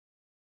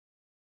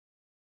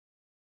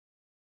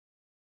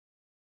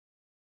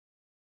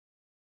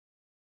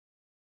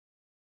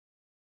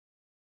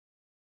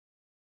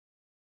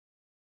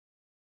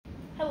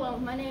Hello,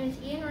 my name is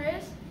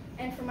Reyes,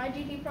 and for my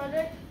GT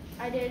project,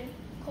 I did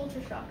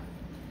culture shock.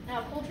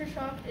 Now, culture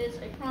shock is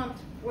a prompt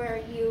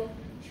where you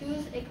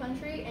choose a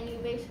country and you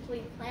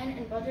basically plan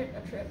and budget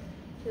a trip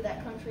to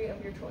that country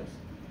of your choice.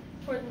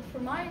 For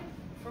my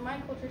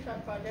culture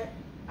shock project,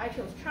 I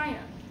chose China.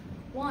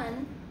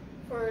 One,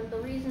 for the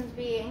reasons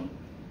being,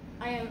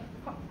 I am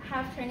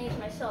half Chinese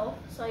myself,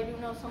 so I do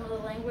know some of the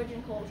language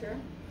and culture.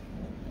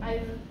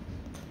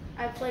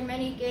 I've played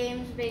many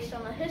games based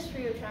on the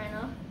history of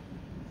China,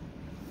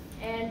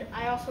 and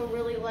I also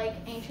really like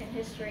ancient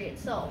history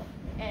itself,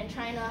 and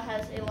China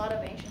has a lot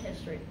of ancient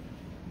history.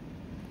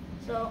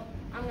 So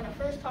I'm going to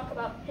first talk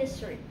about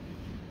history.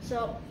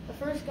 So the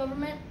first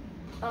government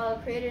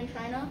created in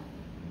China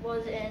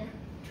was in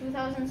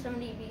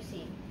 2070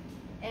 BC,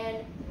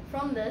 and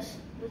from this,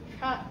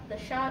 the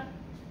Shah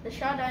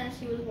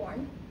dynasty was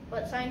born,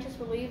 but scientists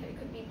believe it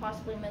could be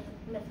possibly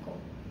mythical.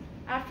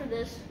 After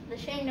this, the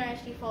Shang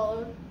dynasty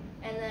followed,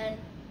 and then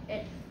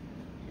it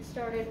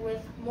started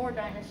with more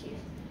dynasties,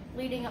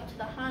 leading up to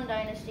the Han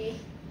dynasty,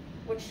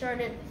 which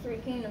started the Three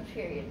Kingdoms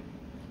period.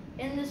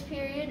 In this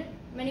period,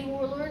 many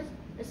warlords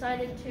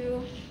decided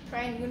to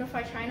try and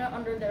unify China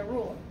under their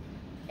rule.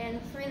 And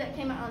the three that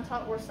came out on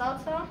top were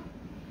Cao Cao,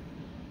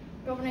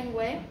 governing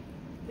Wei,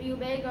 Liu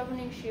Bei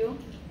governing Shu,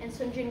 and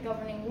Sun Jin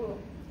governing Wu.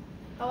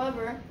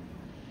 However,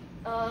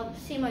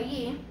 Sima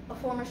Yi, a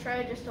former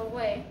strategist of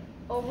Wei,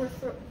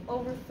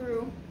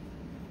 overthrew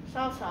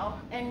Cao Cao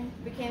and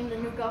became the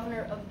new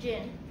governor of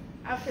Jin.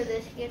 After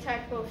this, he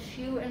attacked both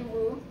Shu and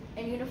Wu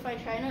and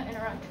unified China in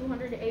around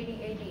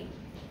 280 AD.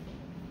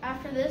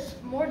 After this,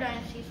 more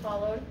dynasties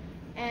followed,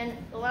 and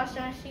the last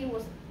dynasty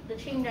was the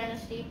Qing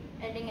dynasty,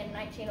 ending in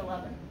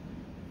 1911.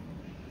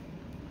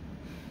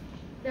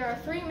 There are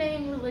three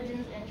main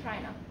religions in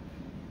China.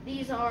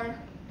 These are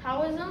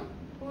Taoism,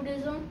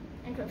 Buddhism,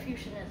 and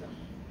Confucianism.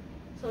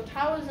 So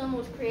Taoism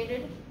was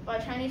created by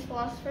a Chinese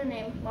philosopher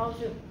named Lao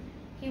Tzu.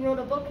 He wrote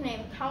a book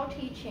named Tao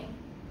Te Ching,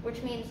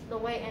 which means the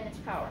way and its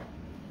power.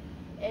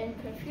 And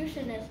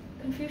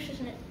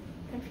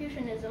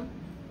Confucianism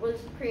was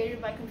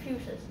created by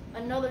Confucius,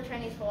 another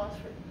Chinese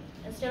philosopher.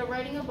 Instead of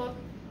writing a book,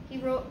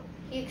 he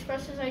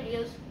expressed his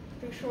ideas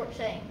through short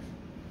sayings.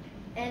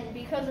 And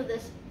because of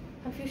this,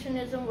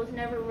 Confucianism was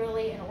never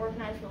really an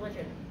organized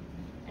religion.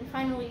 And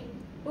finally,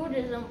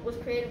 Buddhism was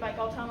created by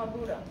Gautama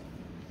Buddha.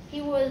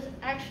 He was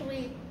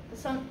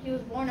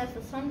born as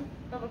the son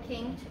of a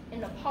king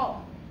in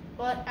Nepal,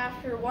 but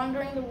after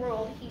wandering the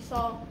world, he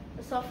saw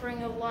the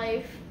suffering of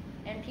life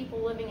and people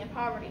living in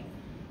poverty.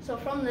 So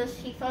from this,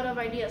 he thought of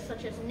ideas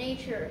such as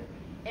nature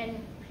and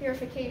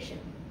purification.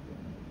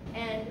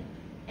 And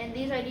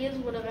these ideas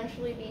would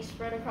eventually be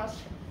spread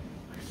across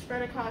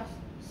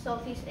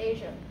Southeast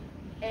Asia,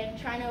 and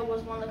China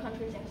was one of the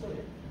countries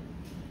included.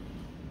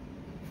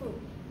 Food.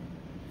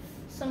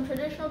 Some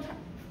traditional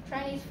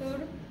Chinese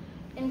food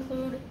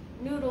include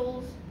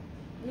noodles,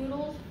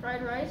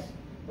 fried rice,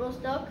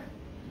 roast duck,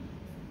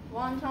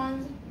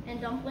 wontons, and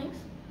dumplings.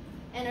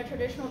 And a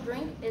traditional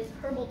drink is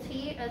herbal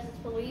tea, as it's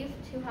believed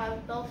to have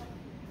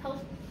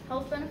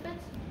health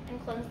benefits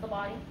and cleanse the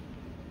body.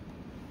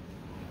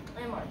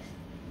 Landmarks.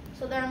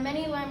 So there are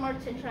many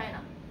landmarks in China,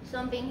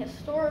 some being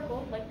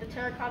historical, like the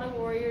Terracotta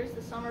Warriors,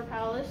 the Summer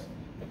Palace,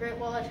 the Great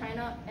Wall of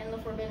China, and the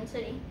Forbidden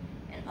City,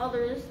 and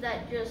others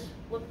that just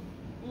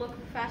look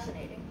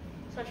fascinating,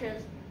 such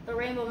as the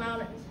Rainbow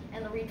Mountains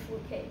and the Reed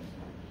Flute Caves.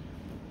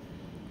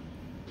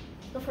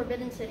 The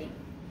Forbidden City.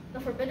 The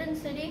Forbidden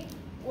City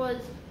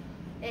was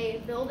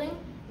a building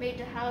made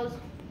to house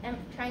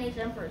Chinese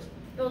emperors.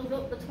 It was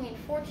built between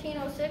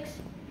 1406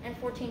 and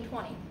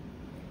 1420,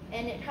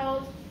 and it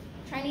housed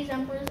Chinese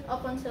emperors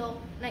up until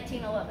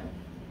 1911.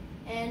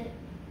 And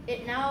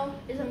it now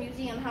is a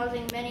museum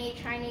housing many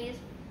Chinese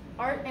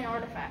art and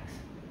artifacts.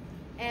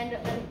 And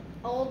an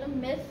old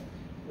myth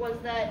was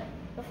that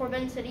the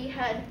Forbidden City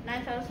had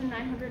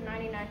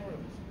 9,999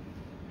 rooms.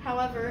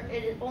 However,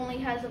 it only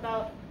has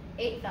about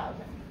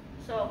 8,000.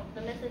 So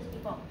the myth is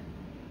debunked.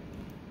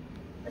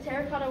 The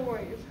Terracotta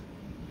Warriors.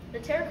 The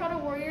Terracotta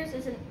Warriors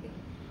is an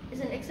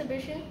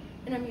exhibition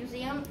in a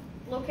museum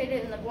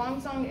located in the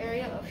Guangdong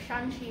area of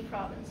Shanxi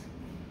province.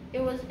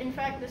 It was in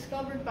fact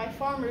discovered by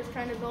farmers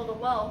trying to build a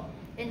well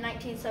in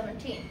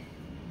 1917.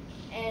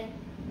 And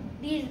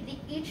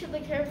each of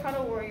the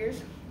Terracotta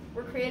Warriors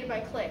were created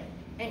by clay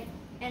and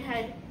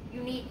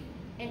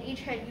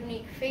each had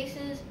unique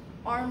faces,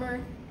 armor,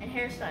 and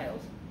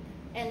hairstyles.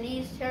 And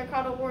these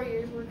Terracotta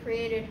Warriors were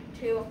created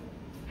to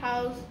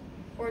house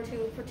or to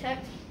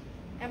protect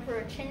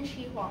Emperor Qin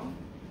Shi Huang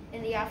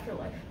in the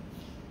afterlife.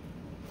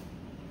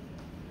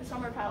 The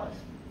Summer Palace.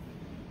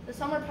 The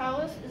Summer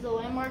Palace is a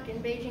landmark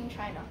in Beijing,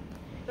 China.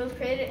 It was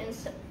created in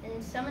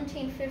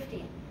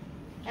 1750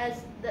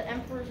 as the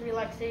emperor's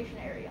relaxation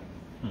area.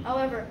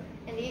 However,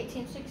 in the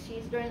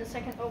 1860s, during the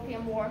Second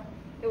Opium War,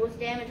 it was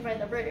damaged by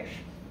the British.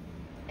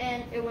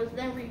 And it was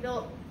then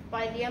rebuilt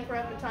by the emperor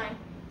at the time,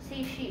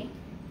 Cixi,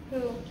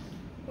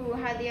 who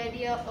had the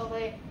idea of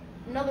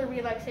another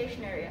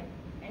relaxation area.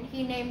 And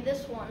he named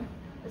this one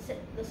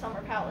the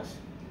Summer Palace.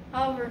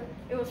 However,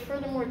 it was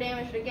furthermore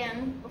damaged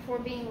again before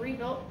being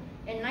rebuilt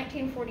in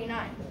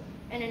 1949.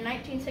 And in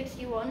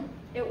 1961,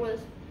 it was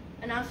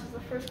announced as the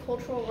first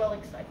cultural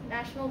relic site,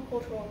 National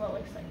Cultural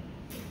Relic Site.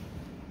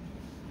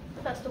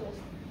 Festivals.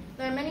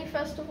 There are many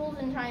festivals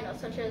in China,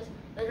 such as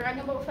the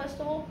Dragon Boat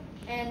Festival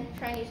and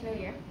Chinese New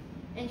Year.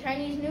 In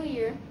Chinese New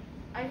Year,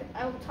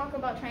 I will talk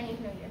about Chinese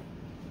New Year.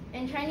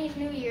 In Chinese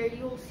New Year,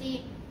 you will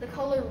see the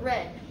color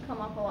red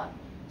come up a lot.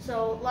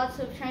 So lots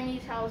of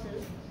Chinese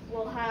houses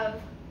will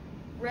have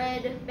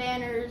red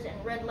banners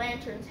and red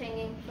lanterns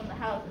hanging from the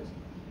houses.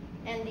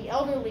 And the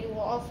elderly will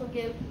also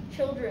give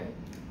children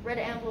red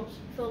envelopes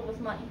filled with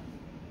money.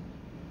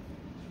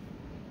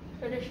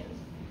 Traditions.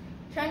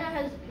 China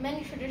has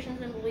many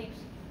traditions and beliefs,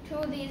 two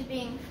of these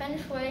being Feng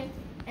Shui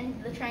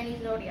and the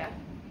Chinese zodiac.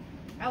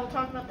 I will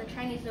talk about the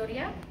Chinese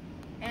zodiac,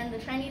 and the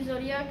Chinese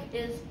zodiac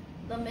is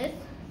the myth,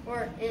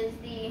 or is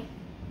the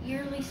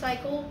yearly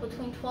cycle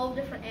between 12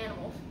 different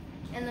animals.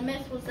 And the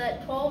myth was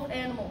that 12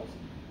 animals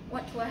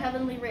went to a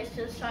heavenly race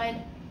to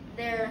decide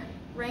their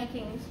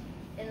rankings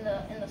in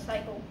the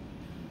cycle.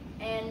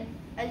 And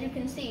as you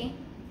can see,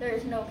 there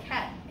is no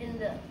cat in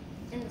the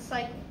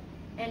cycle.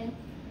 And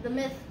the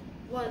myth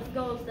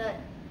goes that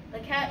the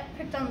cat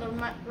picked on the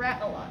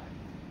rat a lot.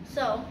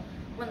 So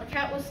when the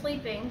cat was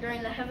sleeping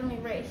during the heavenly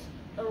race,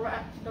 the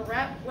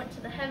rat went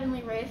to the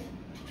heavenly race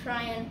to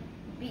try and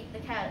beat the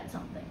cat at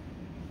something.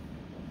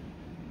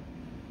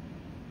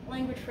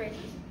 Language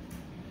phrases.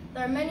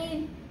 There are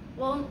many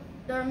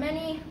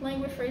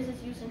language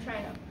phrases used in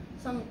China.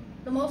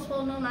 The most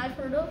well-known I've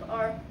heard of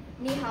are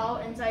ni hao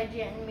and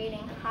zaijian,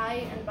 meaning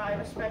hi and bye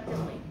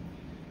respectively.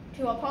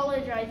 To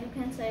apologize, you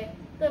can say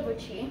对不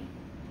起,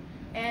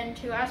 and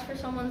to ask for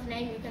someone's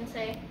name, you can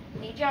say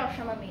你叫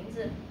什么名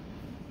字?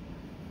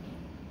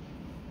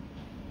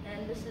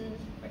 And this is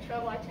my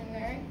travel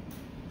itinerary.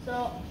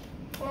 So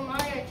for my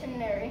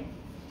itinerary,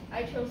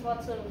 I chose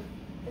lots of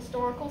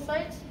historical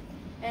sites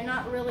and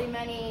not really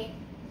many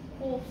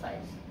cool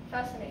sites,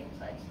 fascinating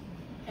sites.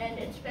 And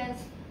it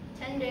spans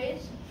 10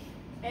 days,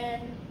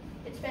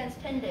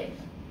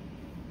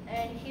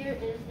 and here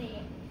is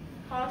the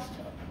cost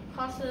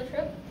of the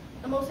trip.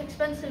 The most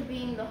expensive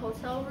being the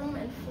hotel room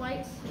and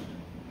flights,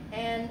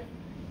 and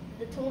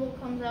the total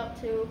comes out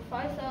to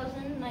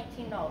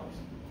 $5,019.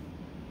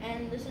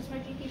 And this is my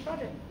GP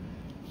project.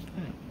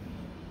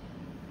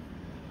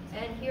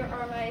 And here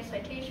are my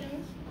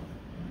citations.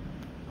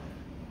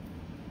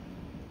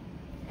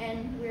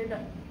 And we're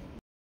done.